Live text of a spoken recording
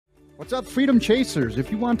What's up, Freedom Chasers? If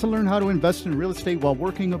you want to learn how to invest in real estate while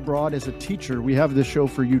working abroad as a teacher, we have this show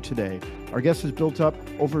for you today. Our guest has built up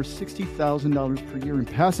over $60,000 per year in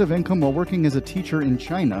passive income while working as a teacher in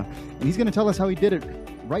China, and he's going to tell us how he did it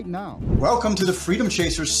right now. Welcome to the Freedom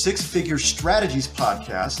Chasers Six-Figure Strategies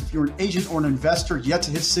podcast. If you're an agent or an investor yet to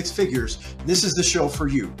hit six figures, this is the show for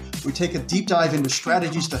you. We take a deep dive into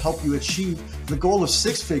strategies to help you achieve the goal of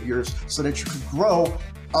six figures so that you can grow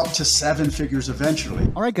up to seven figures eventually.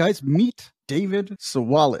 All right, guys, meet David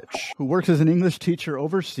Sawallisch, who works as an English teacher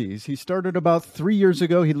overseas. He started about 3 years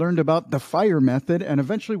ago. He learned about the FIRE method and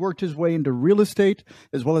eventually worked his way into real estate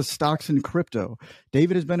as well as stocks and crypto.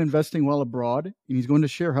 David has been investing while abroad, and he's going to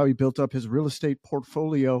share how he built up his real estate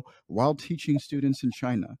portfolio while teaching students in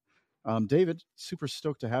China. David, super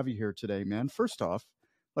stoked to have you here today, man. First off,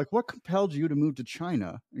 what compelled you to move to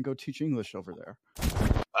China and go teach English over there?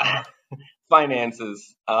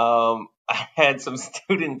 Finances. I had some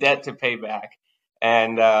student debt to pay back,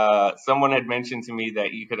 and someone had mentioned to me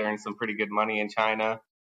that you could earn some pretty good money in China,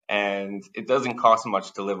 and it doesn't cost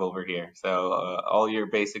much to live over here. So all your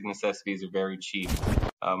basic necessities are very cheap.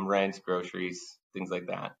 Rent, groceries, things like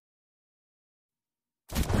that.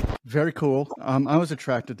 Very cool. I was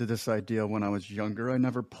attracted to this idea when I was younger. I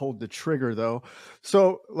never pulled the trigger, though.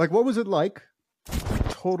 So, what was it like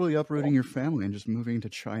totally uprooting your family and just moving to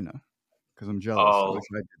China? Because I'm jealous. I wish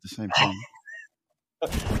I did the same thing.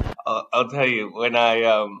 I'll tell you, when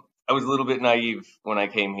I was a little bit naive when I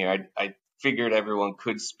came here. I figured everyone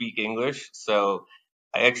could speak English, so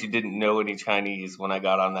I actually didn't know any Chinese when I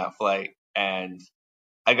got on that flight. And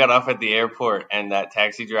I got off at the airport, and that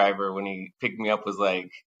taxi driver, when he picked me up, was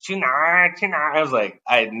like, "China, China." I was like,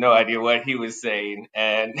 I had no idea what he was saying,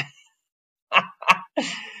 and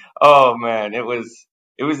oh man, it was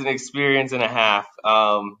an experience and a half.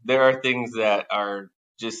 There are things that are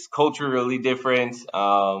just culturally different.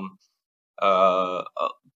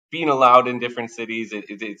 Being allowed in different cities,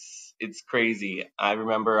 it's crazy. I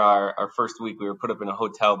remember our first week, we were put up in a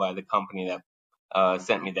hotel by the company that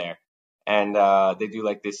sent me there, and they do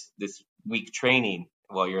this week training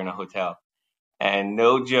while you're in a hotel. And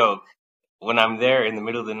no joke, when I'm there in the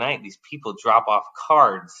middle of the night, these people drop off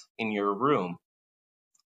cards in your room.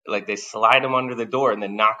 They slide them under the door and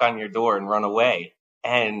then knock on your door and run away.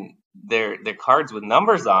 And they're cards with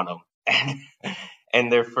numbers on them.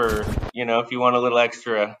 And they're for, if you want a little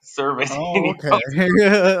extra service. Oh, okay.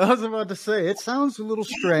 Yeah, I was about to say, it sounds a little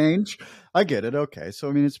strange. I get it. Okay. So,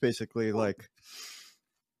 it's basically we'll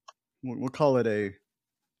call it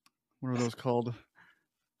what are those called?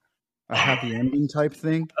 A happy ending type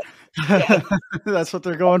thing. That's what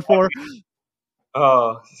they're going for.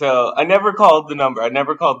 Oh, so I never called the number.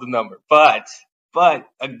 But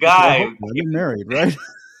a guy. You're married, right?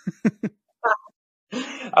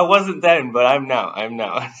 I wasn't then, but I'm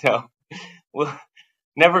now. So,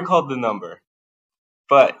 never called the number.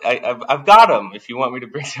 But I've got them. If you want me to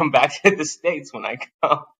bring them back to the States when I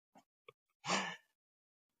come.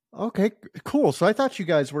 Okay, cool. So I thought you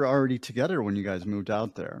guys were already together when you guys moved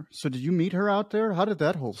out there. So did you meet her out there? How did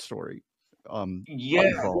that whole story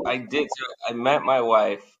unfold? I did. So I met my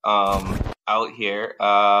wife out here.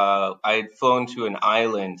 I had flown to an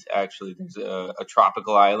island, actually. There's a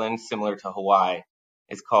tropical island similar to Hawaii.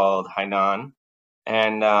 It's called Hainan.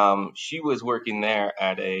 And she was working there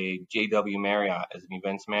at a JW Marriott as an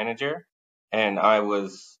events manager. And I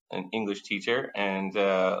was an English teacher. And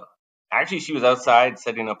actually, she was outside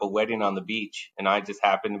setting up a wedding on the beach, and I just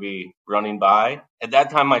happened to be running by. At that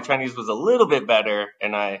time, my Chinese was a little bit better,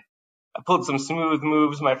 and I pulled some smooth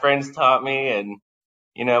moves my friends taught me, and,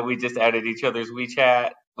 we just added each other's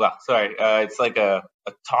WeChat. Well, sorry, it's like a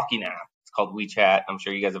talking app. It's called WeChat. I'm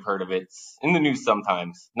sure you guys have heard of it. It's in the news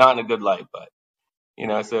sometimes, not in a good light, but,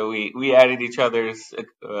 so we added each other's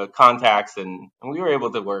contacts, and we were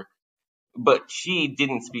able to work. But she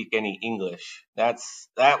didn't speak any English. That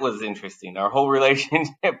was interesting. Our whole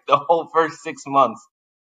relationship, the whole first 6 months,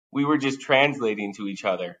 we were just translating to each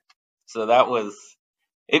other. So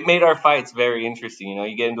it made our fights very interesting.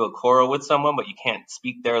 You get into a quarrel with someone, but you can't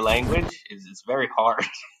speak their language. It's very hard.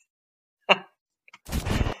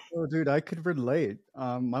 Oh, dude, I could relate.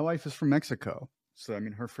 My wife is from Mexico. So,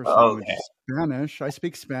 her first language is Spanish. I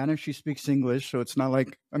speak Spanish. She speaks English. So it's not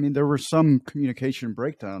there were some communication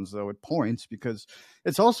breakdowns, though, at points, because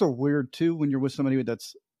it's also weird, too, when you're with somebody that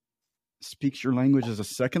speaks your language as a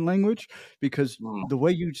second language, because the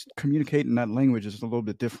way you communicate in that language is a little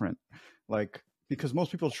bit different. because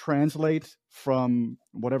most people translate from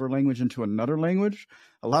whatever language into another language.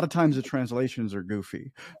 A lot of times the translations are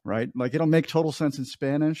goofy, right? Like it'll make total sense in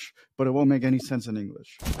Spanish, but it won't make any sense in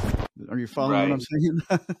English. Are you following what Right. I'm saying?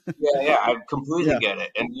 Yeah, I completely Yeah, get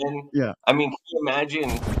it. And then, yeah. I mean, can you imagine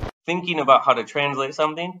thinking about how to translate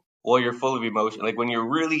something while you're full of emotion? Like when you're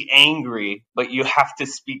really angry, but you have to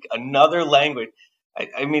speak another language.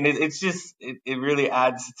 I mean, it's just, it really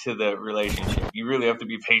adds to the relationship. You really have to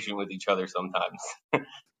be patient with each other sometimes.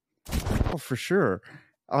 Oh, for sure.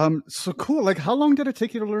 So cool. Like, how long did it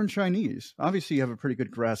take you to learn Chinese? Obviously, you have a pretty good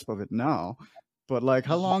grasp of it now, but like,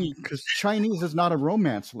 how long? Because Chinese is not a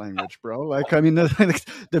romance language, bro. Like, I mean,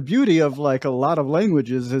 the beauty of like a lot of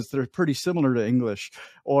languages is they're pretty similar to English,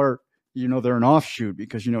 or they're an offshoot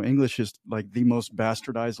because English is like the most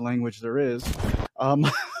bastardized language there is. Um,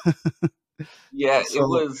 Yeah, it so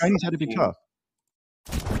was, Chinese I had to be mean, tough.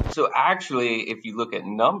 so actually, if you look at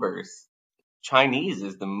numbers, Chinese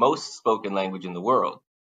is the most spoken language in the world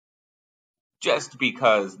just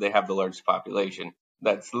because they have the largest population.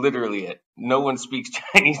 That's literally it. No one speaks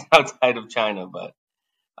Chinese outside of China, but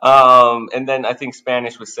and then I think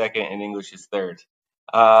Spanish was second and English is third.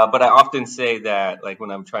 But I often say that, like, when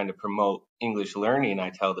I'm trying to promote English learning, I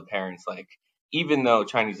tell the parents, like, even though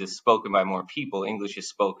Chinese is spoken by more people, English is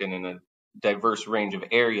spoken in a diverse range of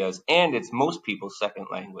areas, and it's most people's second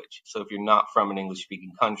language. So if you're not from an English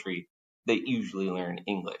speaking country, they usually learn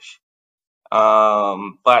English.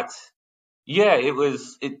 But yeah,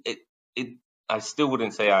 it. I still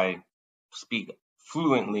wouldn't say I speak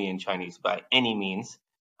fluently in Chinese by any means.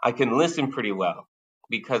 I can listen pretty well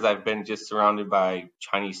because I've been just surrounded by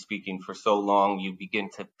Chinese speaking for so long. You begin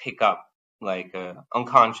to pick up like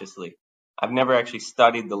unconsciously. I've never actually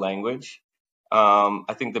studied the language.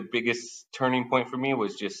 I think the biggest turning point for me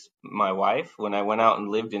was just my wife when I went out and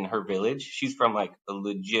lived in her village. She's from like a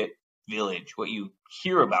legit village, what you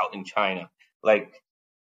hear about in China. Like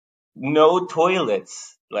no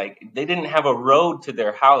toilets. Like they didn't have a road to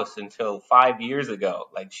their house until 5 years ago.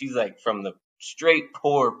 Like she's like from the straight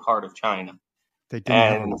poor part of China. They didn't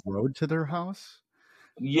have a And road to their house.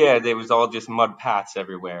 yeah, there was all just mud paths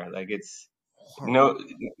everywhere. Like it's Whoa.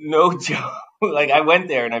 no joke. Like I went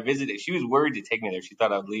there and I visited. She was worried to take me there. She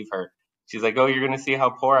thought I'd leave her. She's like, "Oh, you're gonna see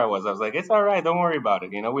how poor I was." I was like, "It's all right. Don't worry about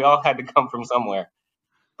it. We all had to come from somewhere."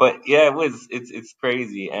 But yeah, it's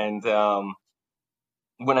crazy. And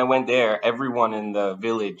when I went there, everyone in the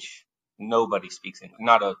village, nobody speaks English,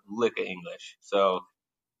 not a lick of English. So,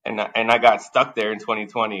 and I got stuck there in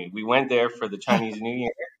 2020. We went there for the Chinese New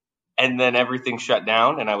Year, and then everything shut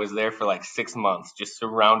down, and I was there for like 6 months, just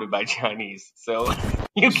surrounded by Chinese. So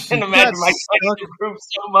you So can you got imagine my Chinese stuck. improved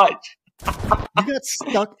so much. You got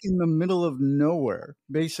stuck in the middle of nowhere,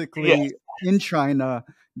 Yeah. basically in China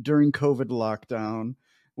during COVID lockdown.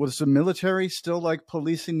 Was the military still like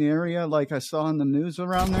policing the area like I saw in the news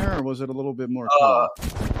around there, or was it a little bit more cut Uh, off?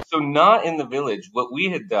 so not in the village. What we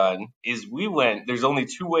had done is we went. There's only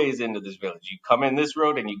two ways into this village. You come in this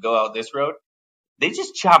road and you go out this road. They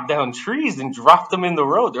just chopped down trees and dropped them in the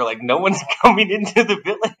road. They're like, no one's coming into the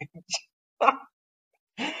village.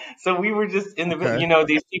 So we were just in the, Okay.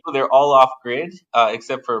 these people, they're all off grid,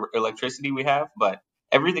 except for electricity we have, but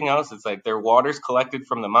everything else, it's like their water's collected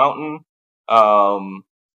from the mountain. Um,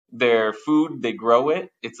 their food, they grow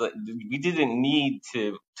it. It's like we didn't need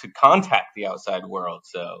to contact the outside world.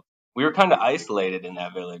 So we were kind of isolated in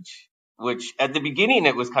that village, which at the beginning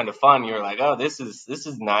it was kind of fun. You're like, oh, this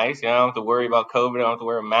is nice. I don't have to worry about COVID. I don't have to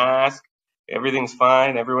wear a mask. Everything's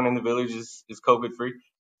fine. Everyone in the village is COVID free.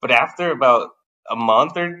 But after about a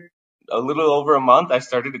month or a little over a month, I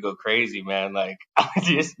started to go crazy, man. Like,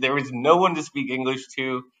 there was no one to speak English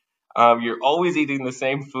to. You're always eating the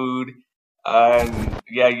same food. And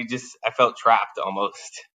yeah, I felt trapped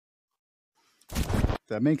almost.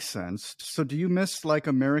 That makes sense. So do you miss like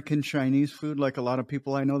American Chinese food like a lot of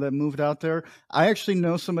people I know that moved out there? I actually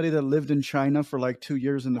know somebody that lived in China for like 2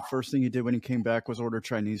 years, and the first thing he did when he came back was order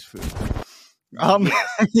Chinese food. Um, Yes.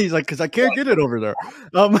 he's like, because I can't get it over there.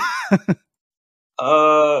 Um,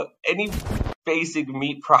 Any basic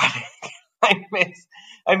meat product I miss.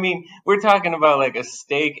 I mean, we're talking about like a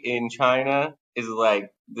steak in China is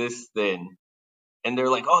like this thin. And they're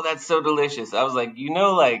like, "Oh, that's so delicious." I was like,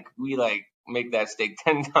 like we like make that steak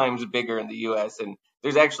 10 times bigger in the U.S. and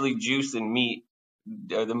there's actually juice in meat.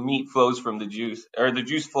 The meat flows from the juice, or the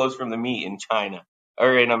juice flows from the meat in China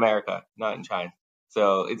or in America, not in China.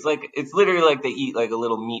 So it's literally like they eat like a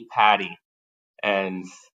little meat patty, and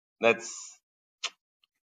that's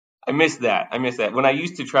I miss that. I miss that. When I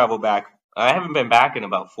used to travel back, I haven't been back in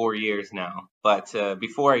about 4 years now, but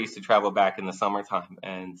before I used to travel back in the summertime,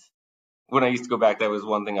 and when I used to go back, that was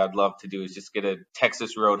one thing I'd love to do is just get a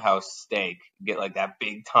Texas Roadhouse steak, get like that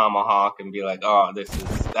big tomahawk, and be like, oh,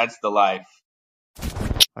 that's the life.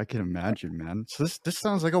 I can imagine, man. So this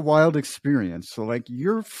sounds like a wild experience. So like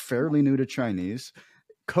you're fairly new to Chinese.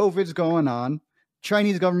 COVID's going on.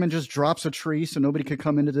 Chinese government just drops a tree so nobody could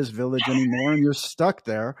come into this village anymore, and you're stuck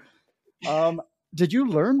there. Did you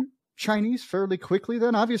learn Chinese fairly quickly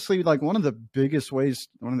then? Obviously, like one of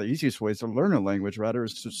the easiest ways to learn a language, rather,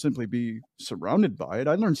 is to simply be surrounded by it.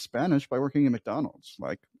 I learned Spanish by working at McDonald's.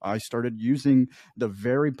 Like I started using the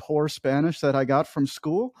very poor Spanish that I got from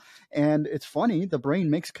school. And it's funny, the brain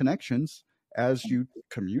makes connections as you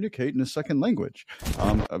communicate in a second language.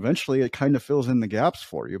 Eventually, it kind of fills in the gaps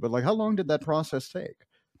for you. But like, how long did that process take?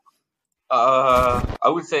 I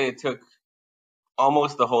would say it took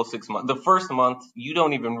almost the whole 6 months. The first month, you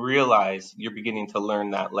don't even realize you're beginning to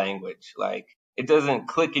learn that language. Like it doesn't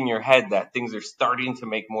click in your head that things are starting to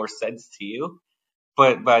make more sense to you.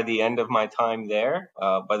 But by the end of my time there,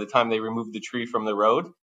 by the time they removed the tree from the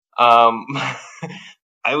road, I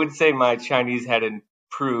would say my Chinese had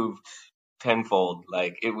improved tenfold.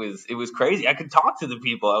 Like it was crazy. I could talk to the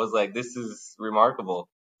people. I was like, this is remarkable.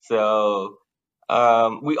 So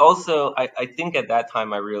we also, I think at that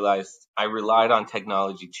time I realized I relied on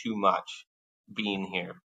technology too much being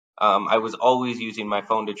here. I was always using my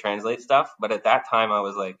phone to translate stuff, but at that time I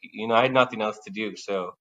was like, I had nothing else to do,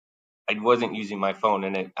 so I wasn't using my phone.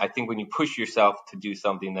 And I think when you push yourself to do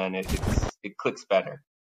something, then it clicks better.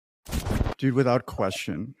 Dude, without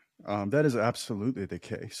question, that is absolutely the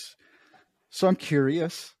case. So I'm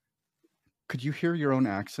curious, could you hear your own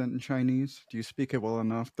accent in Chinese? Do you speak it well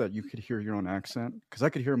enough that you could hear your own accent? Because I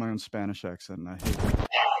could hear my own Spanish accent, and I hate it.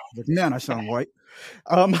 Like, man, I sound white.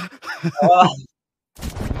 Um, Uh,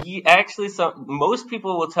 Actually, most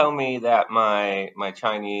people will tell me that my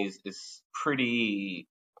Chinese is pretty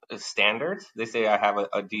standard. They say I have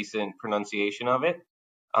a decent pronunciation of it.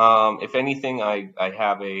 If anything, I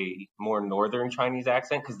have a more northern Chinese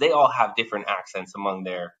accent because they all have different accents among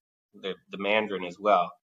the Mandarin as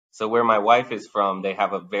well. So where my wife is from, they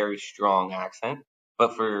have a very strong accent.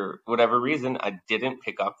 But for whatever reason, I didn't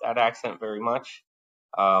pick up that accent very much.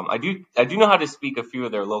 I do know how to speak a few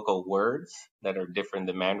of their local words that are different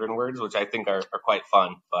than Mandarin words, which I think are quite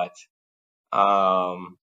fun. But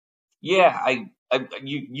um, yeah,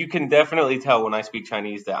 you can definitely tell when I speak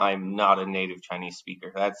Chinese that I'm not a native Chinese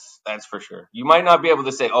speaker. That's for sure. You might not be able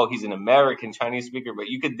to say, oh, he's an American Chinese speaker, but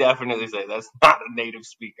you could definitely say that's not a native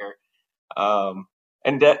speaker. Um,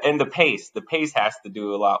 and the pace has to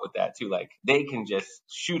do a lot with that too. Like they can just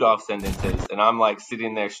shoot off sentences, and I'm like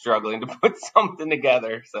sitting there struggling to put something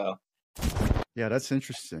together. So yeah, that's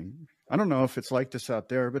interesting. I don't know if it's like this out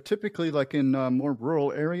there, but typically, like in more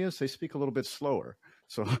rural areas, they speak a little bit slower.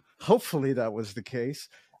 So hopefully that was the case.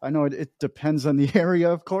 I know it depends on the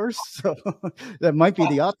area, of course. So that might be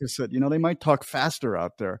the opposite. They might talk faster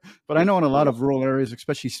out there. But I know in a lot of rural areas,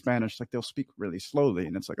 especially Spanish, like they'll speak really slowly.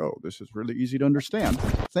 And it's like, oh, this is really easy to understand.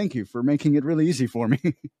 Thank you for making it really easy for me.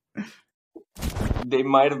 they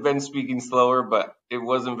might have been speaking slower, but it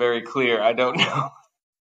wasn't very clear. I don't know.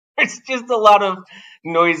 It's just a lot of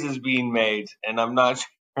noises being made, and I'm not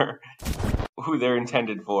sure who they're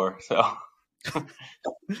intended for. So.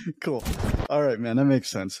 Cool. All right, man, that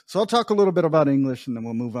makes sense. So I'll talk a little bit about English and then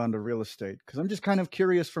we'll move on to real estate because I'm just kind of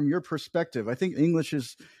curious from your perspective. I think English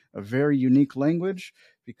is a very unique language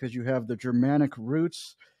because you have the Germanic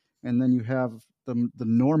roots and then you have the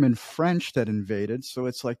Norman French that invaded. So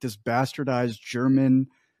it's like this bastardized German,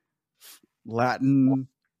 Latin,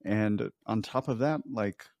 and on top of that,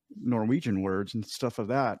 like Norwegian words and stuff of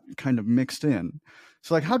that kind of mixed in.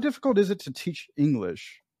 So like how difficult is it to teach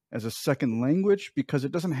English as a second language because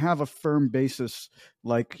it doesn't have a firm basis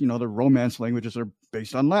like the Romance languages are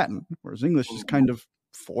based on Latin, whereas English is kind of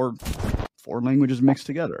four languages mixed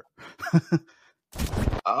together.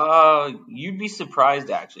 You'd be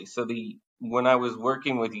surprised actually. So when I was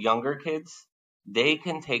working with younger kids, they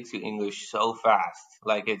can take to English so fast,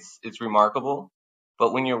 like it's remarkable.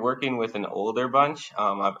 But when you're working with an older bunch,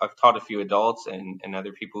 I've taught a few adults and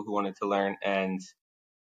other people who wanted to learn, and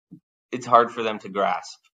it's hard for them to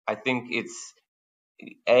grasp. I think it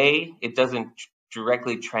doesn't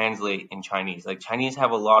directly translate in Chinese. Like Chinese have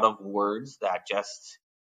a lot of words that just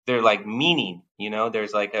they're like meaning,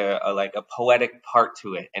 there's like a poetic part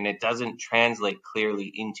to it, and it doesn't translate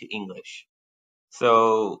clearly into English.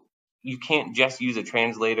 So you can't just use a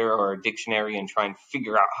translator or a dictionary and try and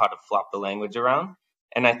figure out how to flop the language around.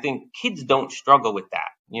 And I think kids don't struggle with that.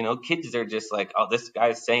 Kids are just like, oh, this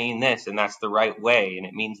guy's saying this and that's the right way and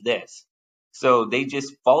it means this. So they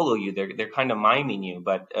just follow you. They're kind of miming you.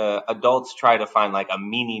 But adults try to find like a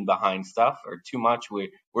meaning behind stuff, or too much. We're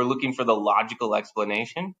looking for the logical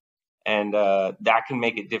explanation, and that can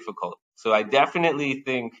make it difficult. So I definitely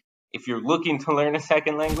think if you're looking to learn a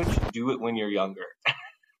second language, do it when you're younger.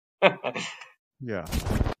 Yeah.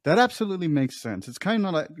 That absolutely makes sense. It's kind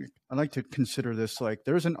of like I like to consider this like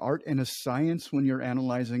there's an art and a science when you're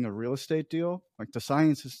analyzing a real estate deal. Like the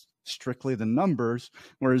science is strictly the numbers,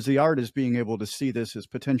 whereas the art is being able to see this as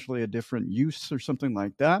potentially a different use or something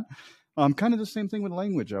like that. Kind of the same thing with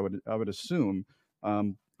language, I would assume.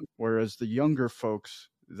 Um, Whereas the younger folks,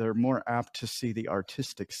 they're more apt to see the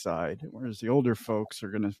artistic side, whereas the older folks are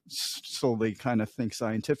going to slowly kind of think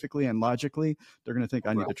scientifically and logically. They're going to think,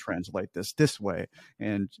 I need to translate this way.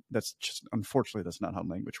 And that's just, unfortunately, that's not how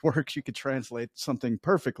language works. You could translate something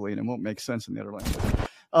perfectly and it won't make sense in the other language.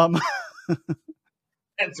 Um,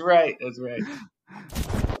 That's right. That's right.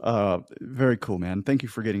 Very cool, man. Thank you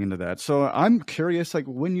for getting into that. So I'm curious, like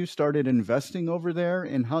when you started investing over there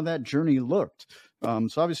and how that journey looked.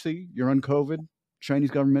 So obviously you're on COVID.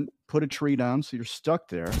 Chinese government put a tree down, so you're stuck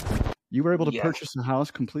there. You were able to Yes. purchase a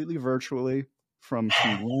house completely virtually from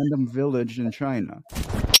some random village in China.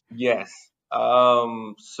 Yes.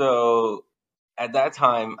 So at that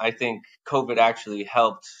time, I think COVID actually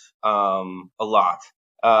helped a lot.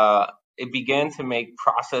 It began to make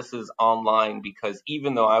processes online because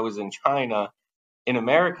even though I was in China, in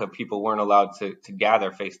America, people weren't allowed to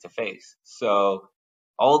gather face to face. So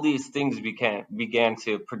all these things began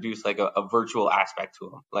to produce like a virtual aspect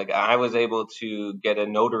to them. Like I was able to get a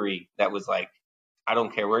notary that was like, I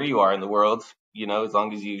don't care where you are in the world, as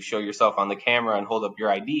long as you show yourself on the camera and hold up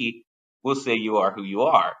your ID, we'll say you are who you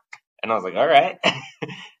are. And I was like, all right.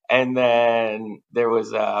 And then there was,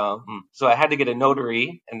 so I had to get a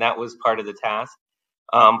notary, and that was part of the task.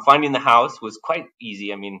 Finding the house was quite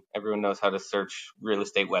easy. I mean, everyone knows how to search real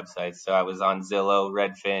estate websites. So I was on Zillow,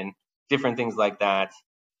 Redfin, different things like that.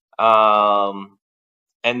 Um,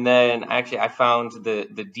 and then actually I found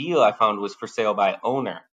the deal I found was for sale by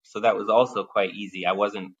owner. So that was also quite easy. I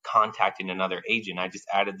wasn't contacting another agent. I just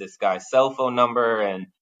added this guy's cell phone number and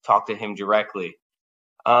talked to him directly.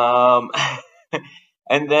 Um,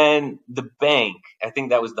 and then the bank, I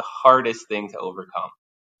think that was the hardest thing to overcome.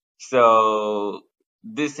 So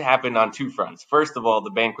this happened on two fronts. First of all,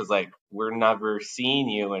 the bank was like, we're never seeing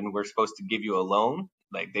you and we're supposed to give you a loan.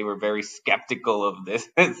 Like they were very skeptical of this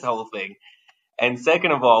whole thing. And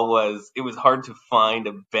second of all it was hard to find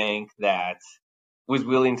a bank that was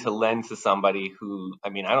willing to lend to somebody who, I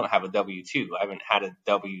mean, I don't have a W-2. I haven't had a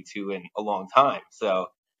W-2 in a long time. So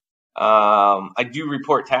I do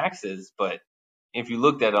report taxes, but if you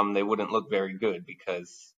looked at them, they wouldn't look very good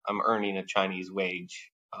because I'm earning a Chinese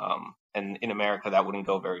wage. And in America, that wouldn't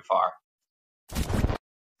go very far.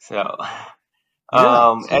 So,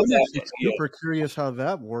 Yeah. So as I'm actually yeah, super curious how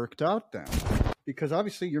that worked out then. Because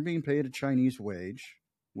obviously you're being paid a Chinese wage,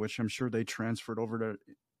 which I'm sure they transferred over to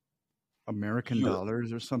American you,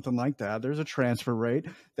 dollars or something like that. There's a transfer rate.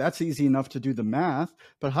 That's easy enough to do the math.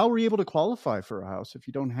 But how were you able to qualify for a house if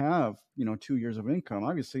you don't have, 2 years of income?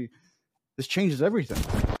 Obviously, this changes everything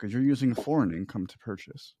because you're using foreign income to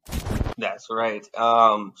purchase. that's right.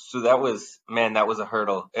 So that was, man, that was a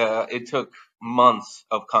hurdle. It took months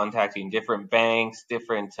of contacting different banks,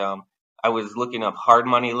 I was looking up hard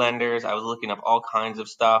money lenders. I was looking up all kinds of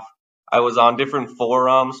stuff. I was on different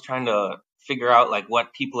forums trying to figure out like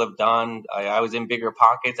what people have done. I was in bigger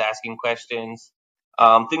pockets asking questions,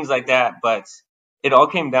 things like that. But it all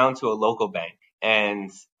came down to a local bank,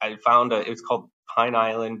 and I found it was called Pine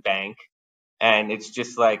Island Bank, and it's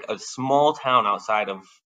just like a small town outside of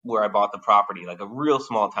where I bought the property, like a real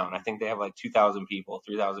small town. I think they have like 2,000 people,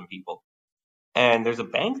 3,000 people, and there's a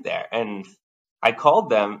bank there. And I called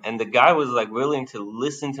them, and the guy was like willing to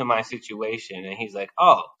listen to my situation. And he's like,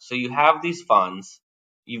 "Oh, so you have these funds?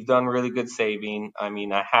 You've done really good saving. I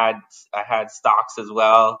mean, I had stocks as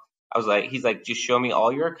well." I was like, he's like, "Just show me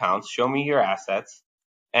all your accounts, show me your assets,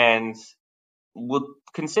 and we'll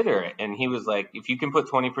consider it." And he was like, "If you can put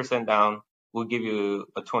 20% down, we'll give you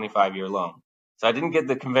a 25-year loan." So I didn't get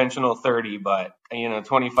the conventional 30, but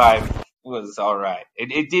 25 was all right.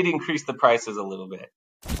 It did increase the prices a little bit.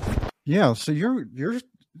 Yeah, so you're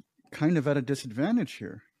kind of at a disadvantage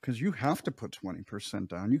here because you have to put 20%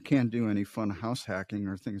 down. You can't do any fun house hacking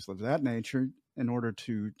or things of that nature in order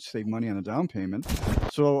to save money on a down payment.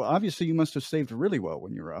 So obviously you must have saved really well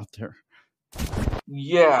when you were out there.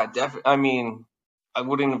 Yeah, definitely. I mean, I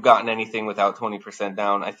wouldn't have gotten anything without 20%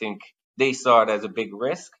 down. I think they saw it as a big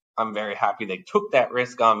risk. I'm very happy they took that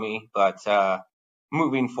risk on me, but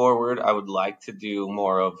moving forward, I would like to do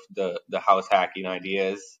more of the house hacking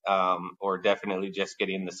ideas, or definitely just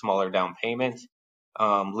getting the smaller down payment,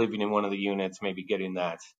 living in one of the units, maybe getting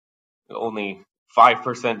that only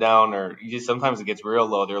 5% down, or you just sometimes it gets real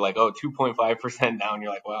low. They're like, oh, 2.5% down.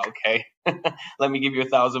 You're like, wow, okay, let me give you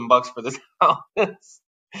 $1,000 for this house.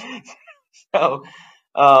 So,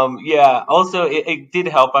 yeah. Also, it did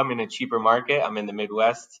help. I'm in a cheaper market. I'm in the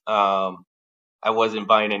Midwest. I wasn't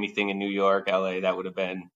buying anything in New York, LA. That would have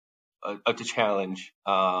been a challenge.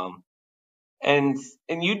 And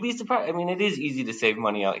you'd be surprised. I mean, it is easy to save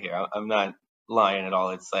money out here. I'm not lying at all.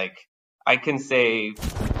 It's like I can save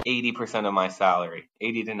 80% of my salary,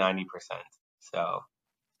 80 to 90%. So,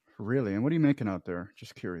 Really? And what are you making out there?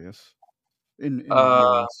 Just curious. In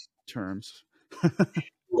uh, U.S. terms.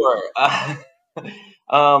 sure.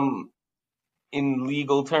 Um, in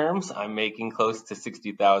legal terms, I'm making close to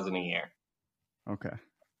 60,000 a year. Okay,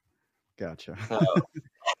 gotcha. So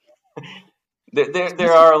there That's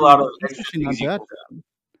are a lot of that's extra actually not things you that can bad. do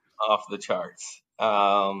off the charts.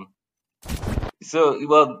 So,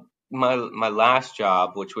 well, my last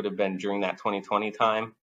job, which would have been during that 2020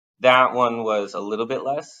 time, that one was a little bit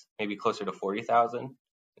less, maybe closer to 40,000.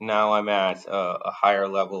 Now I'm at a higher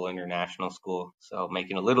level international school, so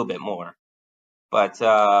making a little bit more. But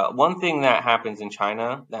one thing that happens in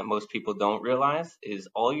China that most people don't realize is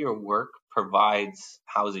all your work provides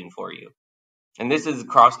housing for you. And this is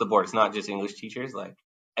across the board. It's not just English teachers, like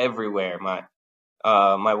everywhere.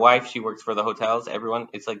 My wife, she works for the hotels. Everyone,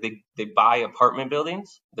 it's like they buy apartment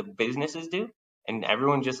buildings, the businesses do, and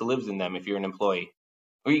everyone just lives in them if you're an employee.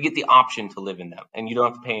 Or you get the option to live in them and you don't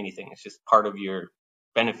have to pay anything. It's just part of your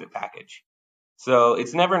benefit package. So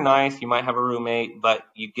it's never nice. You might have a roommate, but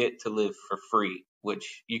you get to live for free,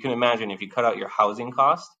 which you can imagine if you cut out your housing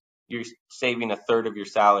cost, you're saving a third of your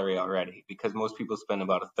salary already because most people spend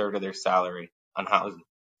about a third of their salary on housing.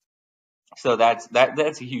 So that's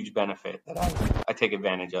a huge benefit that I take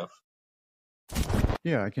advantage of.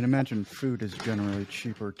 Yeah, I can imagine food is generally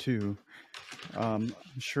cheaper too. I'm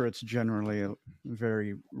sure it's generally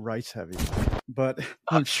very rice heavy, but Yeah,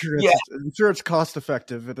 I'm sure it's cost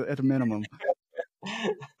effective at a minimum.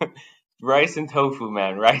 rice and tofu,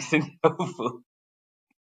 man. Rice and tofu.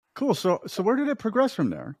 Cool. So where did it progress from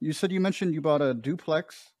there? You said you mentioned you bought a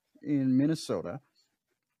duplex in Minnesota,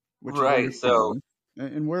 which is where you're Right. from,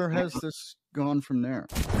 and where has this gone from there?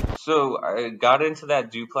 So I got into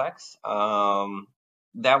that duplex.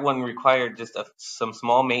 That one required just some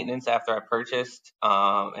small maintenance after I purchased,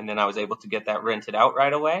 and then I was able to get that rented out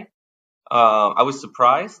right away. I was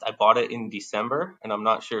surprised. I bought it in December, and I'm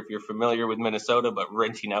not sure if you're familiar with Minnesota, but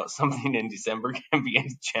renting out something in December can be a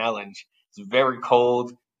challenge. It's very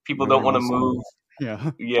cold. People don't want to Everyone saw move. it.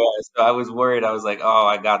 Yeah. Yeah, so I was worried. I was like, "Oh,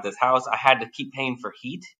 I got this house." I had to keep paying for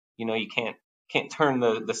heat. You know, you can't turn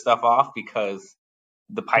the stuff off because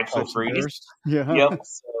the The pipes will pipes will freeze. burst. Yeah. Yep.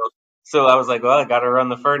 So I was like, well, I got to run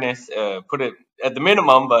the furnace, put it at the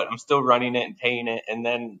minimum, but I'm still running it and paying it. And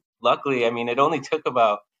then luckily, I mean, it only took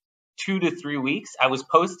about 2 to 3 weeks. I was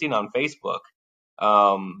posting on Facebook,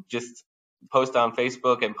 just post on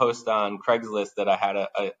Facebook and post on Craigslist that I had a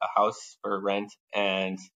house for rent.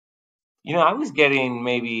 And, I was getting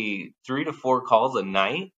maybe 3 to 4 calls a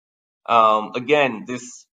night. Again,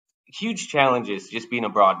 this huge challenge is just being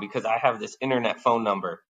abroad because I have this internet phone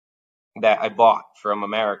number that I bought from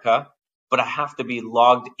America, but I have to be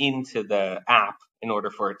logged into the app in order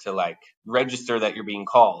for it to like register that you're being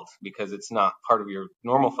called because it's not part of your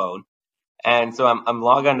normal phone. And so I'm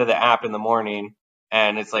logged onto the app in the morning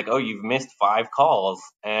and it's like, oh, you've missed 5 calls.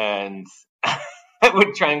 And I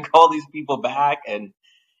would try and call these people back. And,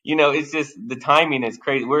 it's just the timing is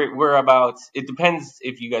crazy. We're about, it depends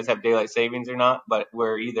if you guys have daylight savings or not, but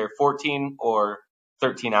we're either 14 or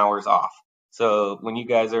 13 hours off. So when you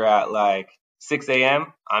guys are at like 6 a.m.,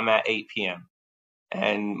 I'm at 8 p.m.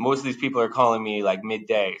 And most of these people are calling me like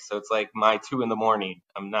midday. So it's like my 2 in the morning.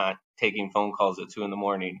 I'm not taking phone calls at 2 in the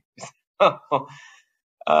morning.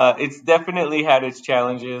 It's definitely had its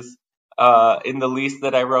challenges. In the lease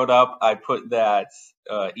that I wrote up, I put that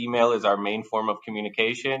email is our main form of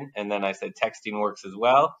communication, and then I said texting works as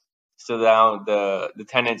well. So now the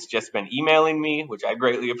tenant's just been emailing me, which I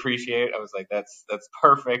greatly appreciate. I was like, that's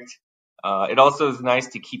perfect. It also is nice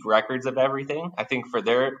to keep records of everything. I think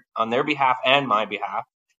on their behalf and my behalf,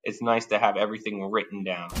 it's nice to have everything written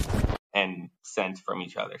down and sent from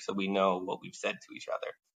each other, so we know what we've said to each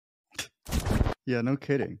other. Yeah, no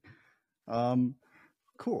kidding. Um,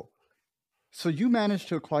 cool. So you managed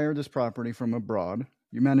to acquire this property from abroad.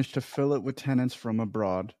 You managed to fill it with tenants from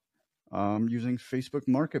abroad, using Facebook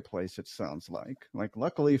Marketplace. It sounds like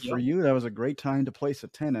luckily for Yep. you, that was a great time to place a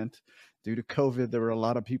tenant, due to COVID, there were a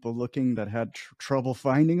lot of people looking that had trouble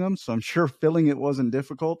finding them. So I'm sure filling it wasn't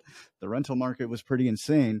difficult. The rental market was pretty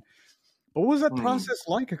insane. But what was that Hmm. process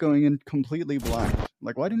like going in completely blind?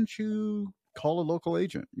 Like, why didn't you call a local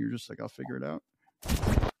agent? You're just like, I'll figure it out.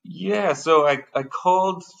 Yeah, so I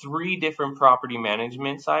called three different property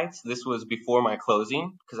management sites. This was before my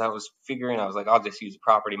closing because I was like, I'll just use a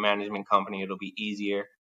property management company. It'll be easier.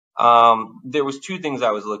 There was two things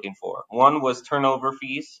I was looking for. One was turnover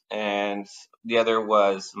fees, and the other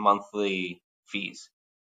was monthly fees.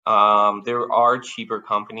 There are cheaper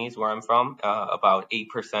companies where I'm from, about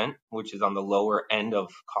 8%, which is on the lower end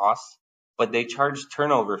of costs, but they charge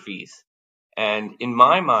turnover fees. And in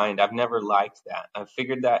my mind, I've never liked that. I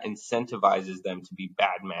figured that incentivizes them to be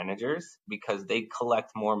bad managers because they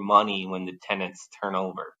collect more money when the tenants turn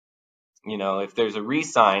over. If there's a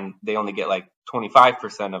re-sign, they only get like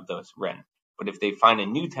 25% of those rent. But if they find a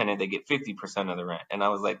new tenant, they get 50% of the rent. And I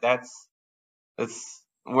was like, that's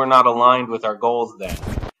we're not aligned with our goals then.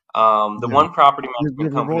 The Yeah. one property You're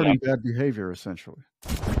management company rewarding bad behavior, essentially.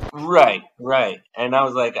 right, right. And I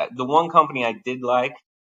was like, the one company I did like,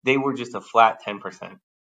 they were just a flat 10%.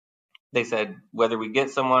 They said whether we get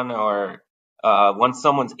someone or once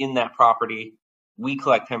someone's in that property, we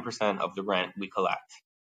collect 10% of the rent we collect.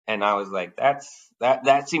 And I was like,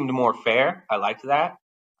 that seemed more fair. I liked that.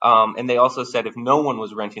 And they also said if no one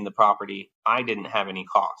was renting the property, I didn't have any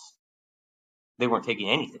costs. They weren't taking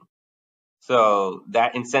anything. So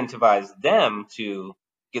that incentivized them to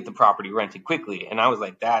get the property rented quickly. And I was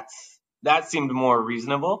like, that seemed more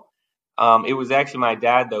reasonable. It was actually my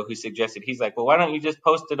dad though who suggested, he's like, well, why don't you just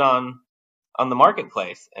post it on the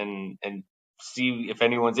marketplace and see if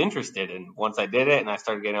anyone's interested. And once I did it and I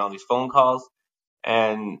started getting all these phone calls,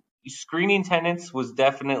 and screening tenants was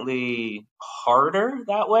definitely harder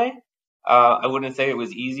that way. I wouldn't say it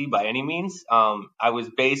was easy by any means. I was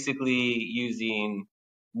basically using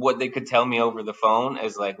what they could tell me over the phone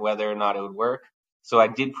as like whether or not it would work. So I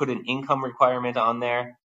did put an income requirement on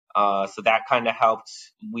there. So that kind of helped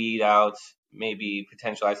weed out maybe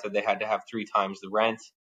potential. I said they had to have 3 times the rent.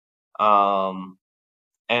 Um,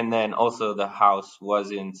 and then also the house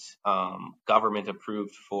wasn't government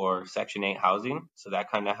approved for Section 8 housing. So that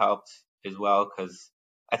kind of helped as well because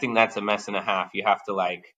I think that's a mess and a half. You have to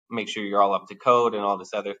like make sure you're all up to code and all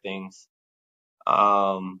this other things.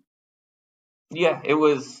 Um, yeah, it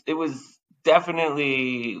was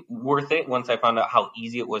definitely worth it once I found out how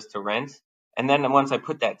easy it was to rent. And then once I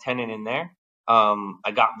put that tenant in there,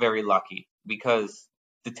 I got very lucky because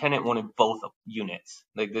the tenant wanted both units.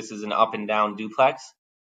 Like this is an up and down duplex,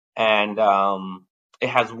 and it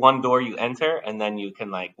has one door you enter, and then you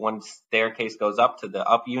can like one staircase goes up to the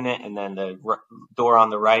up unit, and then the door on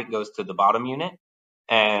the right goes to the bottom unit.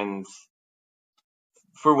 And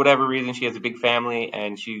for whatever reason, she has a big family,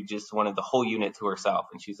 and she just wanted the whole unit to herself.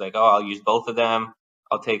 And she's like, "Oh, I'll use both of them.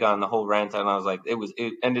 I'll take on the whole rent." And I was like,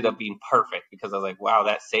 it ended up being perfect because I was like, "Wow,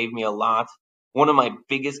 that saved me a lot." One of my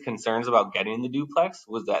biggest concerns about getting the duplex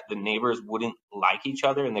was that the neighbors wouldn't like each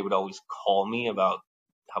other, and they would always call me about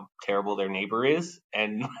how terrible their neighbor is.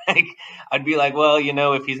 And like, I'd be like, "Well,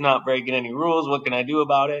 if he's not breaking any rules, what can I do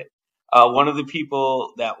about it?" One of the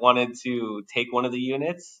people that wanted to take one of the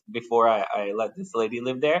units before I let this lady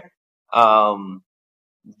live there, um,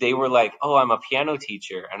 they were like, "Oh, I'm a piano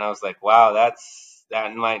teacher," and I was like, "Wow,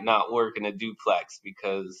 that might not work in a duplex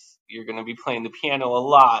because you're going to be playing the piano a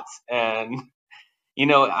lot." And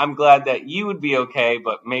I'm glad that you would be okay,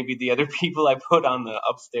 but maybe the other people I put on the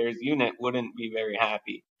upstairs unit wouldn't be very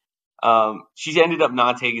happy. She ended up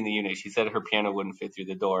not taking the unit. She said her piano wouldn't fit through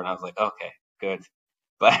the door, and I was like, okay, good.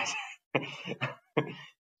 But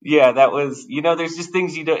yeah, that was, there's just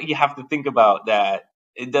things you have to think about that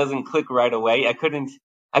it doesn't click right away. I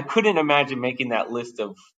couldn't imagine making that list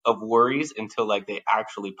of worries until like they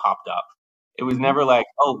actually popped up. It was Hmm. never like,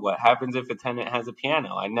 oh, what happens if a tenant has a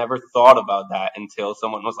piano? I never thought about that until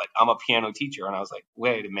someone was like, I'm a piano teacher, and I was like,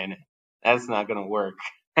 wait a minute, that's not gonna work.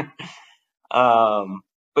 um,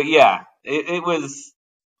 but yeah, it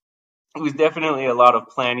was definitely a lot of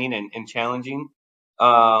planning and challenging.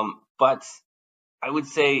 But I would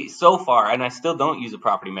say so far, and I still don't use a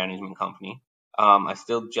property management company. I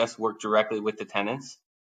still just work directly with the tenants,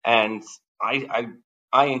 and I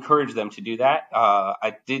I encourage them to do that.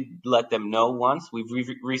 I did let them know once. We've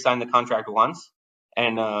re-signed the contract once,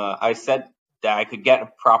 and I said that I could get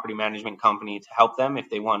a property management company to help them if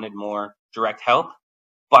they wanted more direct help,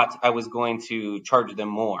 but I was going to charge them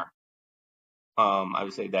more. I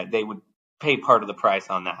would say that they would pay part of the price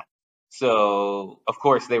on that. So of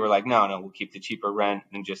course they were like, no, no, we'll keep the cheaper rent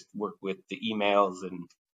and just work with the emails. And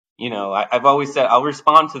I've always said I'll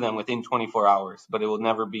respond to them within 24 hours, but it will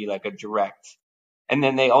never be like a direct. And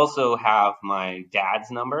then they also have my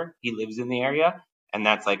dad's number. He lives in the area, and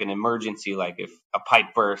that's like an emergency, like if a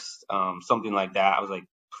pipe bursts, something like that. I was like,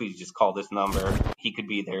 please just call this number. He could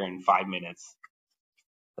be there in 5 minutes.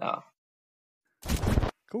 So.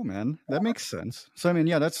 Cool, man. That makes sense. So I mean,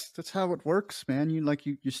 yeah, that's how it works, man.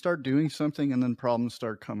 You start doing something and then problems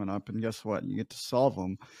start coming up, and guess what? You get to solve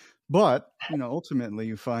them. But, ultimately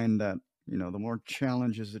you find that, the more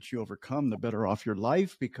challenges that you overcome, the better off your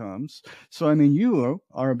life becomes. So I mean, you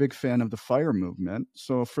are a big fan of the FIRE movement.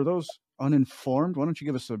 So for those uninformed, why don't you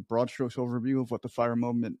give us a broad strokes overview of what the FIRE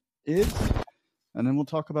movement is, and then we'll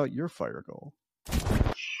talk about your FIRE goal.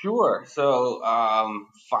 Sure. So,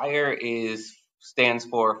 FIRE stands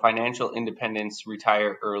for Financial Independence,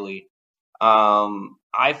 Retire Early.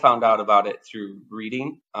 I found out about it through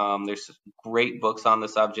reading. There's great books on the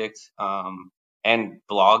subject, and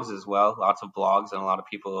blogs as well. Lots of blogs and a lot of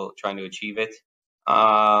people trying to achieve it.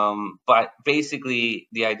 But basically,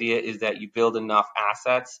 the idea is that you build enough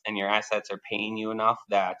assets, and your assets are paying you enough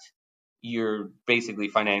that you're basically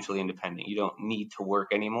financially independent. You don't need to work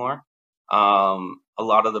anymore. A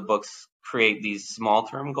lot of the books create these small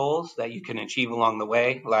term goals that you can achieve along the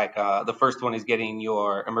way. Like the first one is getting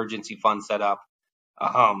your emergency fund set up,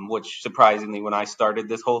 which surprisingly, when I started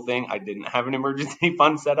this whole thing, I didn't have an emergency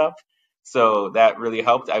fund set up. So that really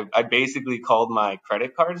helped. I basically called my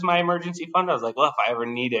credit cards my emergency fund. I was like, well, if I ever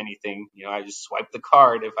need anything, I just swipe the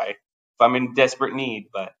card if I'm in desperate need.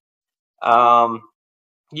 But um,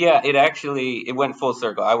 yeah, it went full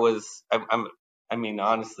circle. I mean,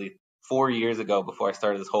 honestly, 4 years ago, before I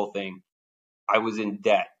started this whole thing, I was in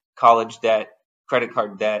debt, college debt, credit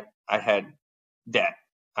card debt. I had debt.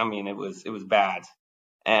 I mean, it was bad.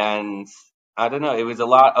 And I don't know, it was a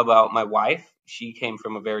lot about my wife. She came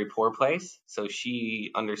from a very poor place, so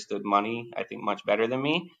she understood money, I think, much better than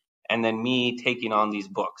me. And then me taking on these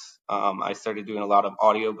books. I started doing a lot of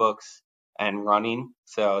audiobooks and running.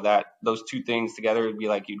 So that those two things together would be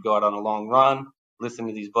like you'd go out on a long run, listen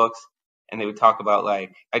to these books, and they would talk about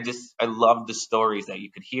like I loved the stories that you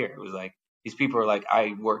could hear. It was like these people are like,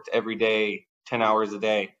 I worked every day, 10 hours a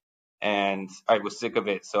day, and I was sick of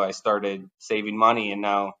it. So I started saving money, and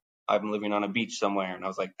now I'm living on a beach somewhere. And I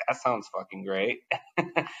was like, that sounds fucking great.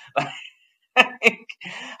 Like,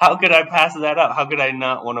 how could I pass that up? How could I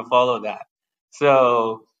not want to follow that?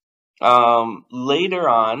 So later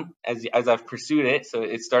on, as I've pursued it, so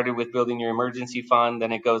it started with building your emergency fund,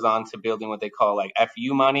 then it goes on to building what they call like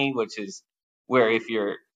FU money, which is where if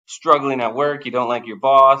you're struggling at work, you don't like your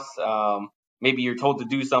boss, maybe you're told to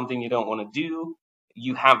do something you don't want to do,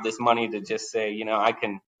 you have this money to just say,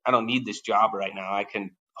 I don't need this job right now. I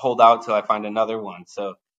can hold out till I find another one.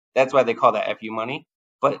 So that's why they call that FU money.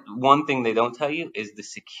 But one thing they don't tell you is the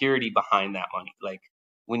security behind that money. Like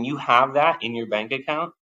when you have that in your bank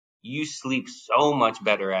account, you sleep so much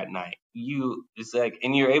better at night. It's like,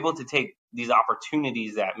 and you're able to take these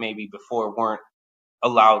opportunities that maybe before weren't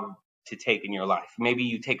allowed to take in your life. Maybe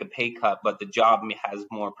you take a pay cut, but the job has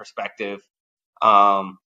more perspective.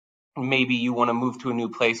 Um, Maybe you want to move to a new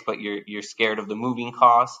place, but you're scared of the moving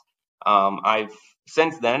costs. I've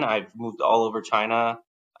Since then I've moved all over China.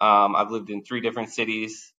 I've lived in 3 different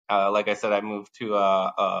cities. Like I said, I moved to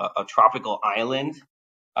a tropical island.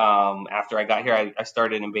 After I got here, I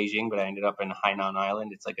started in Beijing, but I ended up in Hainan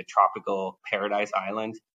Island. It's like a tropical paradise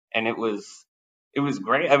island, and it was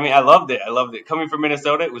great. I mean, I loved it. I loved it. Coming from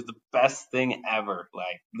Minnesota, it was the best thing ever.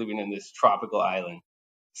 Like living in this tropical island.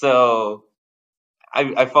 So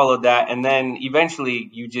I followed that, and then eventually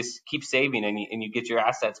you just keep saving, and you get your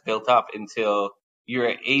assets built up until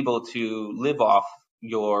you're able to live off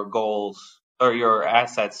your goals or your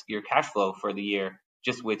assets, your cash flow for the year,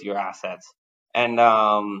 just with your assets. And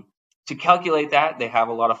to calculate that, they have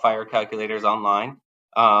a lot of FIRE calculators online.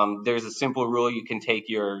 There's a simple rule: you can take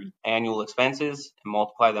your annual expenses and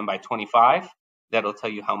multiply them by 25. That'll tell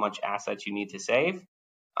you how much assets you need to save.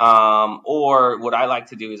 Or what I like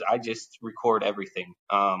to do is I just record everything,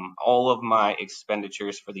 all of my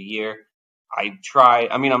expenditures for the year.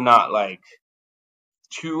 I mean, I'm not like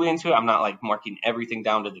too into it. I'm not like marking everything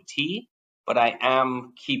down to the T, but I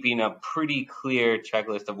am keeping a pretty clear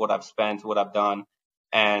checklist of what I've spent, what I've done.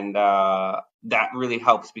 And that really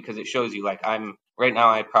helps because it shows you like right now,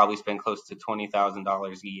 I probably spend close to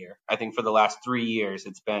 $20,000 a year. I think for the last 3 years,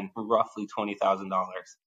 it's been roughly $20,000.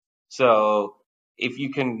 So if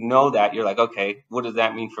you can know that, you're like, okay, what does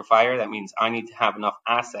that mean for FIRE? That means I need to have enough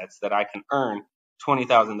assets that I can earn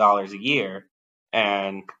 $20,000 a year,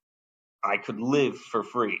 and I could live for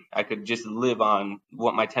free. I could just live on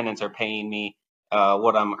what my tenants are paying me,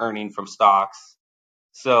 what I'm earning from stocks.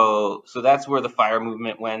 So that's where the fire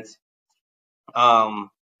movement went. Um,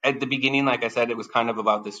 at the beginning, like I said, it was kind of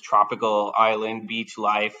about this tropical island beach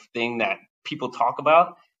life thing that people talk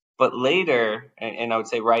about. But later, and I would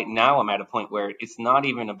say right now, I'm at a point where it's not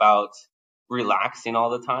even about relaxing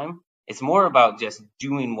all the time. It's more about just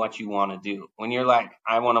doing what you want to do. When you're like,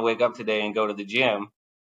 I want to wake up today and go to the gym,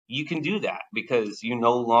 you can do that because you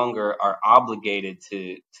no longer are obligated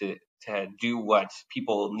to do what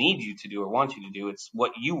people need you to do or want you to do. It's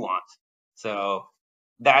what you want. So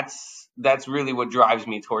that's really what drives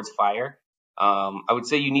me towards fire. I would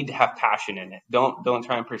say you need to have passion in it. Don't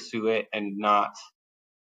try and pursue it and not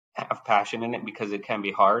have passion in it because it can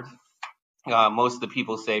be hard. Most of the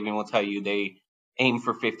people saving will tell you they aim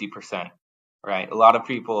for 50%, right? A lot of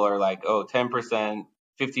people are like, oh, 10%,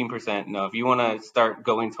 15%. No, if you want to start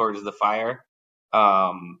going towards the fire,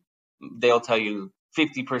 um, they'll tell you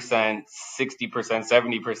 50%,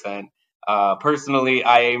 60%, 70%. Personally,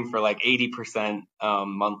 I aim for like 80%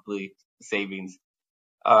 monthly savings.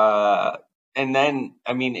 Uh, and then,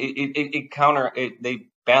 I mean, they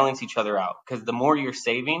balance each other out because the more you're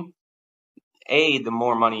saving, A, the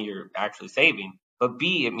more money you're actually saving, but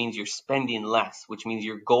B, it means you're spending less, which means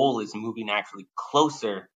your goal is moving actually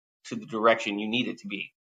closer to the direction you need it to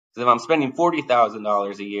be. Because if I'm spending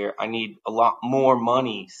 $40,000 a year, I need a lot more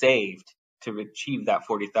money saved to achieve that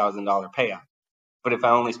 $40,000 payout. But if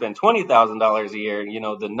I only spend $20,000 a year,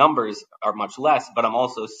 the numbers are much less, but I'm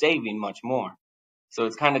also saving much more. So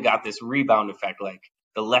it's kind of got this rebound effect, like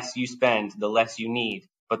the less you spend, the less you need,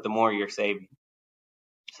 but the more you're saving.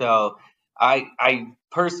 So I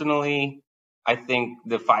personally, I think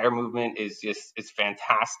the fire movement is just it's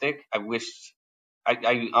fantastic. I wish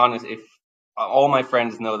I honest if all my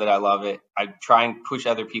friends know that I love it. I try and push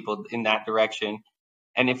other people in that direction.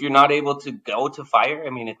 And if you're not able to go to fire, I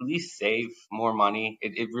mean, at least save more money.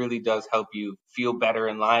 It really does help you feel better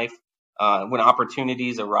in life. When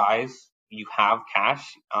opportunities arise, you have cash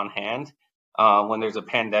on hand. When there's a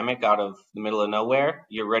pandemic out of the middle of nowhere,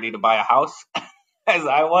 you're ready to buy a house. As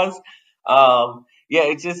I was. Yeah,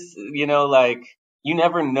 it's just, like you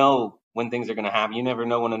never know when things are going to happen. You never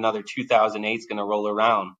know when another 2008 is going to roll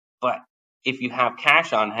around. But if you have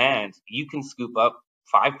cash on hand, you can scoop up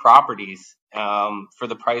 5 properties for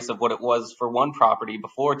the price of what it was for one property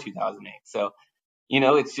before 2008. So,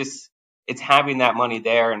 it's having that money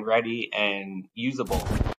there and ready and usable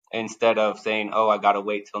instead of saying, oh, I got to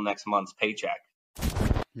wait till next month's paycheck.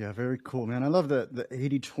 Yeah, very cool, man. I love the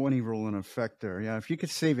 80/20 rule in effect there. Yeah, if you could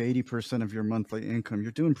save 80% of your monthly income,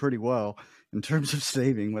 you're doing pretty well in terms of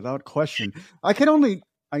saving without question. I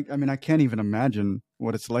mean, I can't even imagine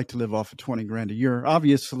what it's like to live off of 20 grand a year.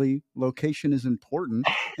 Obviously, location is important,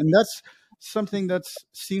 and that's something that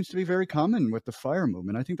seems to be very common with the fire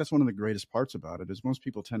movement. I think that's one of the greatest parts about it is most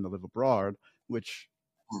people tend to live abroad, which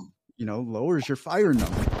lowers your fire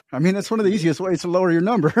number. I mean, that's one of the easiest ways to lower your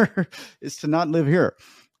number is to not live here.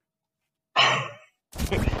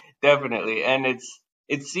 Definitely, and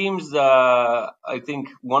it seems I think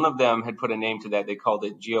one of them had put a name to that. They called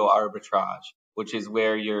it geo arbitrage, which is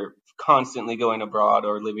where you're constantly going abroad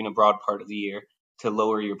or living abroad part of the year to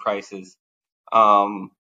lower your prices.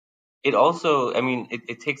 Um, it also, I mean,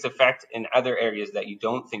 it takes effect in other areas that you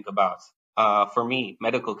don't think about. For me,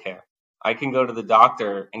 medical care. I can go to the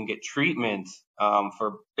doctor and get treatment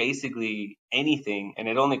for basically anything, and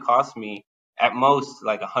it only costs me at most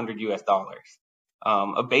like $100 US.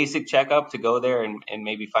 A basic checkup to go there and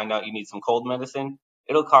maybe find out you need some cold medicine,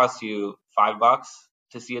 it'll cost you $5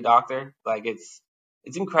 to see a doctor. Like it's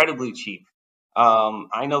incredibly cheap.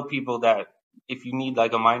 I know people that if you need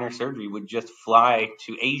like a minor surgery would just fly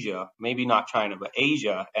to Asia, maybe not China, but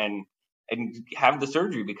Asia and have the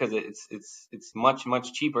surgery because it's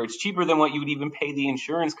much cheaper. It's cheaper than what you would even pay the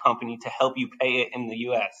insurance company to help you pay it in the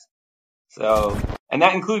US. So, and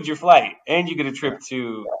that includes your flight and you get a trip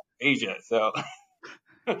to Asia. So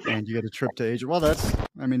And you get a trip to Asia. Well,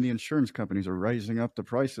 I mean, the insurance companies are raising up the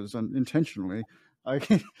prices intentionally. I,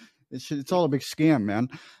 it's all a big scam, man.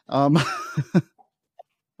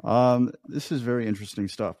 Um, this is very interesting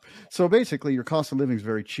stuff. So basically, your cost of living is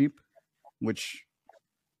very cheap, which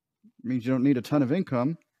means you don't need a ton of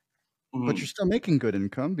income, but you're still making good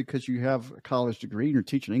income because you have a college degree and you're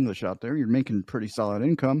teaching English out there. You're making pretty solid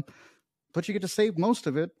income, but you get to save most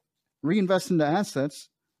of it, reinvest into assets,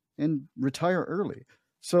 and retire early.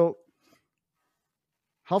 So,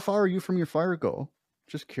 how far are you from your fire goal?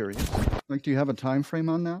 Just curious. Like, do you have a time frame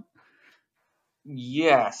on that?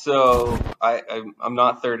 yeah, so I'm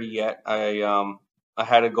not 30 yet. I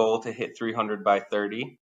had a goal to hit 300 by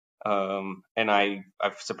 30. And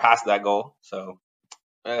I've surpassed that goal. So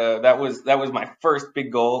that was my first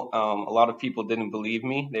big goal. A lot of people didn't believe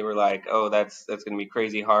me. They were like, "Oh, that's going to be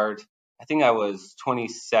crazy hard." I think I was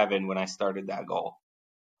 27 when I started that goal,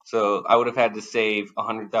 so I would have had to save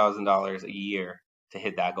 $100,000 a year to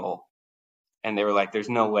hit that goal. And they were like, "There's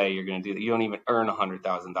no way you're going to do that. You don't even earn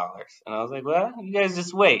 $100,000." And I was like, "Well, you guys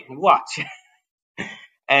just wait and watch."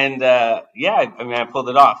 And yeah, I mean, I pulled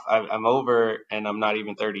it off. I'm over, and I'm not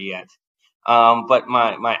even 30 yet. But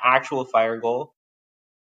my actual fire goal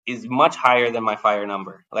is much higher than my fire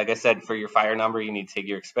number. Like I said, for your fire number, you need to take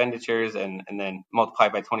your expenditures and then multiply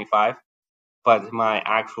by 25. But my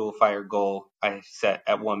actual fire goal I set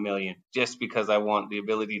at 1 million, just because I want the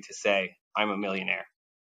ability to say I'm a millionaire.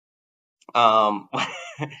 Um,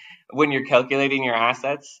 when you're calculating your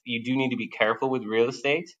assets, you do need to be careful with real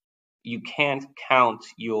estate. You can't count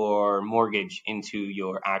your mortgage into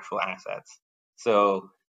your actual assets. So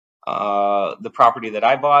the property that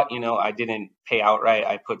I bought, I didn't pay outright.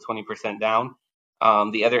 I put 20% down.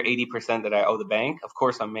 The other 80% that I owe the bank, of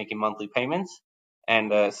course, I'm making monthly payments,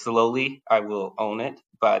 and slowly I will own it.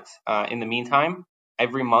 But in the meantime,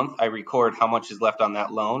 every month I record how much is left on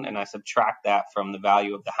that loan, and I subtract that from the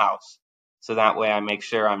value of the house. So that way I make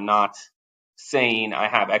sure I'm not saying I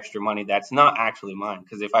have extra money that's not actually mine.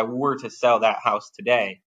 Because if I were to sell that house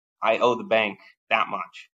today, I owe the bank that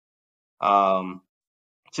much. Um,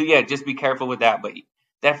 so yeah, just be careful with that. But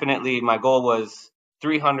definitely, my goal was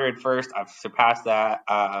 300 first. I've surpassed that,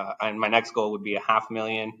 and my next goal would be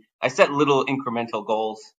 500,000. I set little incremental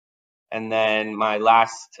goals, and then my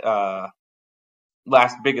last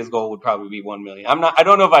biggest goal would probably be 1 million. I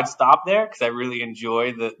don't know if I'd stop there because I really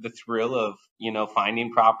enjoy the thrill of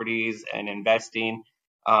finding properties and investing.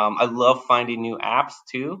 I love finding new apps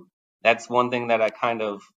too. That's one thing that I kind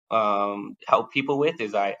of help people with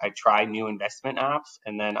is I try new investment apps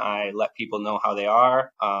and then I let people know how they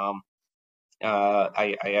are.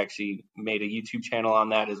 I actually made a YouTube channel on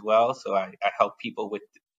that as well, so I help people with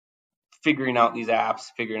figuring out these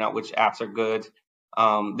apps, figuring out which apps are good.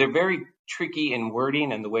 They're very tricky in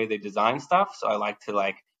wording and the way they design stuff. So I like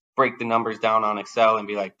to break the numbers down on Excel and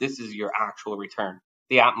be like, this is your actual return.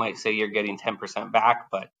 The app might say you're getting 10% back,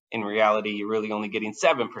 but in reality, you're really only getting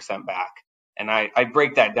 7% back. And I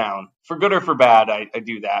break that down for good or for bad. I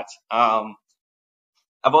do that.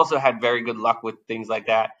 I've also had very good luck with things like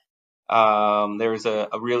that. There's a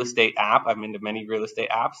real estate app. I'm into many real estate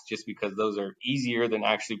apps just because those are easier than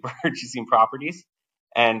actually purchasing properties.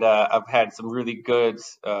 And I've had some really good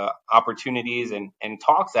opportunities and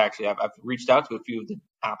talks. Actually, I've reached out to a few of the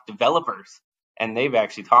app developers, and they've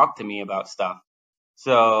actually talked to me about stuff.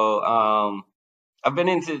 So I've been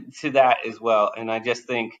into that as well, and I just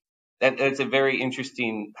think that it's a very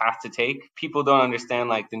interesting path to take. People don't understand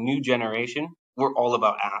the new generation. We're all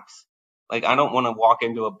about apps. Like I don't want to walk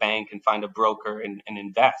into a bank and find a broker and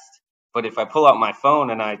invest. But if I pull out my phone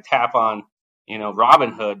and I tap on,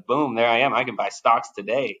 Robinhood, boom, there I am. I can buy stocks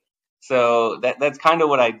today. So that's kind of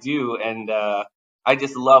what I do. And I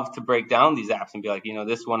just love to break down these apps and be like,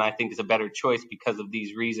 this one I think is a better choice because of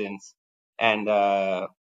these reasons. And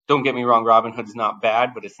don't get me wrong, Robinhood is not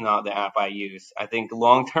bad, but it's not the app I use. I think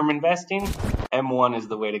long-term investing, M1 is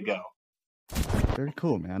the way to go. Very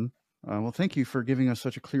cool, man. Well, thank you for giving us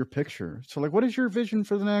such a clear picture. So, what is your vision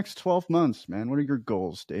for the next 12 months, man? What are your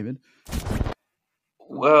goals, David?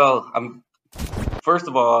 Well, first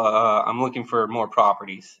of all, I'm looking for more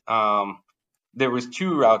properties. There was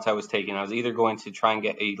two routes I was taking. I was either going to try and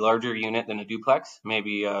get a larger unit than a duplex.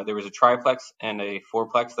 Maybe there was a triplex and a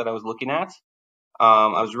fourplex that I was looking at.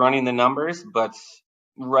 I was running the numbers, but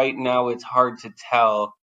right now it's hard to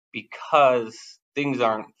tell because things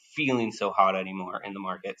aren't feeling so hot anymore in the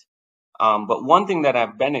market. But one thing that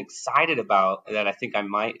I've been excited about that I think I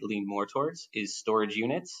might lean more towards is storage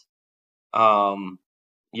units.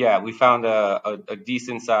 Yeah, we found a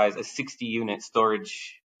decent size, a 60 unit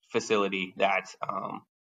storage facility that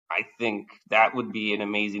I think that would be an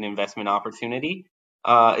amazing investment opportunity.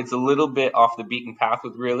 It's a little bit off the beaten path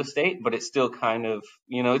with real estate, but it's still kind of,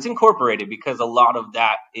 it's incorporated because a lot of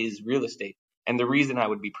that is real estate. And the reason I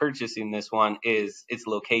would be purchasing this one is its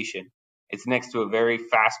location. It's next to a very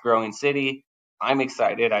fast growing city. I'm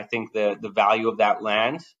excited. I think the value of that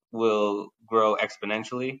land will grow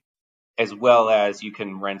exponentially, as well as you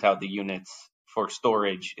can rent out the units for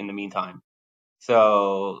storage in the meantime.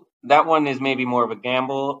 So that one is maybe more of a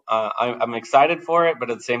gamble. I'm excited for it, but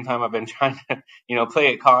at the same time, I've been trying to,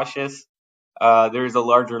 play it cautious. There's a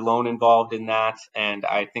larger loan involved in that, and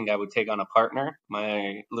I think I would take on a partner.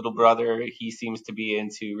 My little brother, he seems to be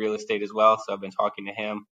into real estate as well, so I've been talking to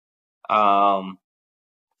him.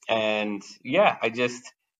 And yeah,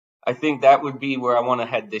 I think that would be where I want to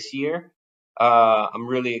head this year. I'm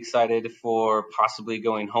really excited for possibly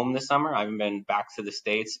going home this summer. I haven't been back to the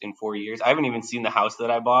States in 4 years. I haven't even seen the house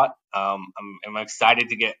that I bought. I'm excited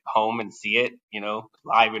to get home and see it,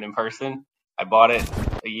 live and in person. I bought it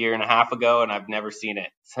a year and a half ago, and I've never seen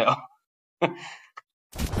it. So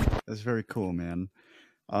That's very cool, man.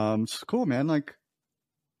 It's cool, man. Like,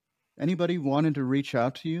 anybody wanted to reach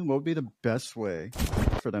out to you, what would be the best way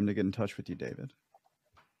for them to get in touch with you, David?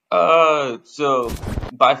 so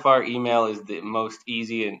by far, email is the most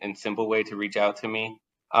easy and simple way to reach out to me.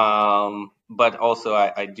 But also,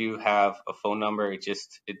 I do have a phone number.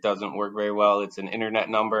 It doesn't work very well. It's an internet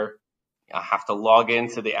number. I have to log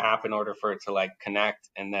into the app in order for it to like connect,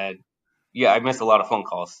 and then yeah, I miss a lot of phone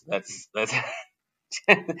calls. That's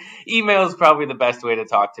email is probably the best way to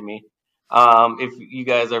talk to me. If you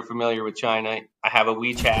guys are familiar with China, I have a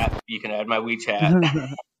WeChat. You can add my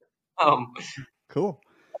WeChat. Um, Cool.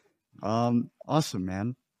 Awesome,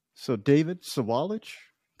 man. So, David Sawallisch,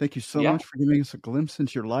 thank you so yeah, much for giving us a glimpse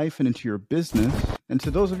into your life and into your business. And to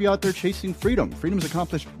those of you out there chasing freedom, freedom is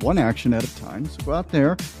accomplished one action at a time. So go out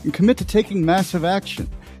there and commit to taking massive action.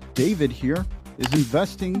 David here is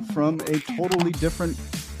investing from a totally different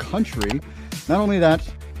country. Not only that,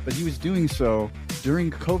 but he was doing so during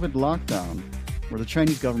COVID lockdown, where the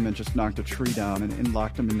Chinese government just knocked a tree down and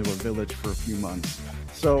locked him into a village for a few months.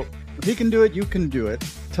 So if he can do it, you can do it.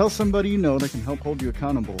 Tell somebody you know that can help hold you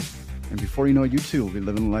accountable. And before you know it, you too will be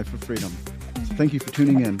living a life of freedom. So thank you for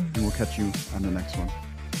tuning in, and we'll catch you on the next one.